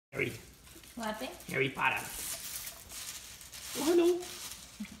Harry. What happened? Harry Potter. Oh, hello.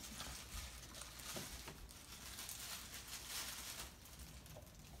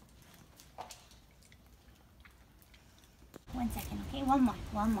 One second, okay? One more. Okay,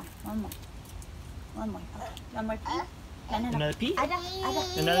 one more pee. No. Another pee? Ada.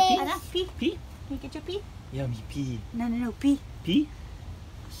 Another pee? Ada, pee. Pee? Can you get your pee? Yummy pee. No, pee. Pee?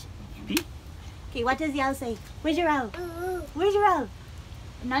 Pee? Okay, what does the owl say? Where's your owl? Where's your owl?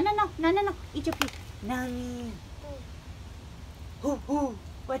 No. Eat your pee. No. Hoo.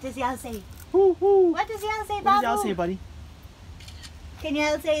 What does the owl say? Hoo. What does the owl say, What Babu? does the owl say, buddy? Can your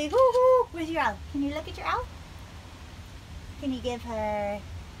owl say hoo? Where's your owl? Can you look at your owl? Can you give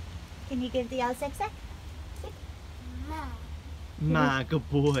the owl sex? Ma, good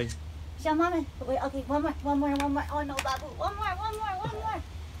boy. Show mama. Wait, okay, one more. Oh no, Babu. One more.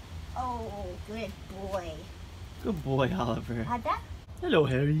 Oh, good boy. Good boy, Oliver. Ada? Hello,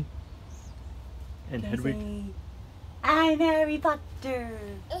 Harry. And Can you Hedwig. say, I'm Harry Potter.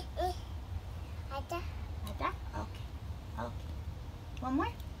 Ada? Okay. One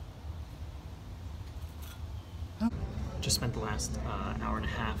more? Just spent the last hour and a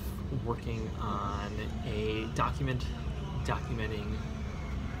half working on a documenting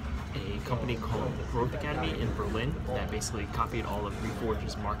a company called the Growth Academy in Berlin that basically copied all of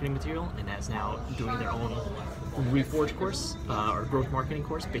Reforge's marketing material and is now doing their own Reforge course or growth marketing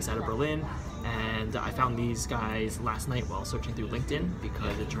course based out of Berlin. And I found these guys last night while searching through LinkedIn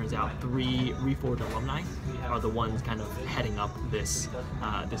because it turns out 3 Reforge alumni are the ones kind of heading up this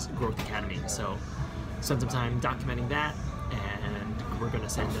this Growth Academy. So spent some time documenting that, and we're going to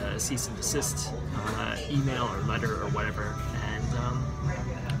send a cease and desist email or letter or whatever. And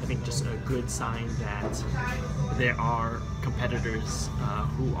I think just a good sign that there are competitors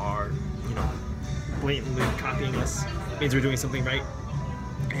who are, blatantly copying us. Means we're doing something right,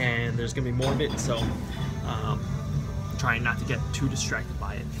 and there's going to be more of it. So trying not to get too distracted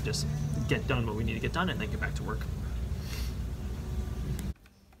by it, just get done what we need to get done and then get back to work.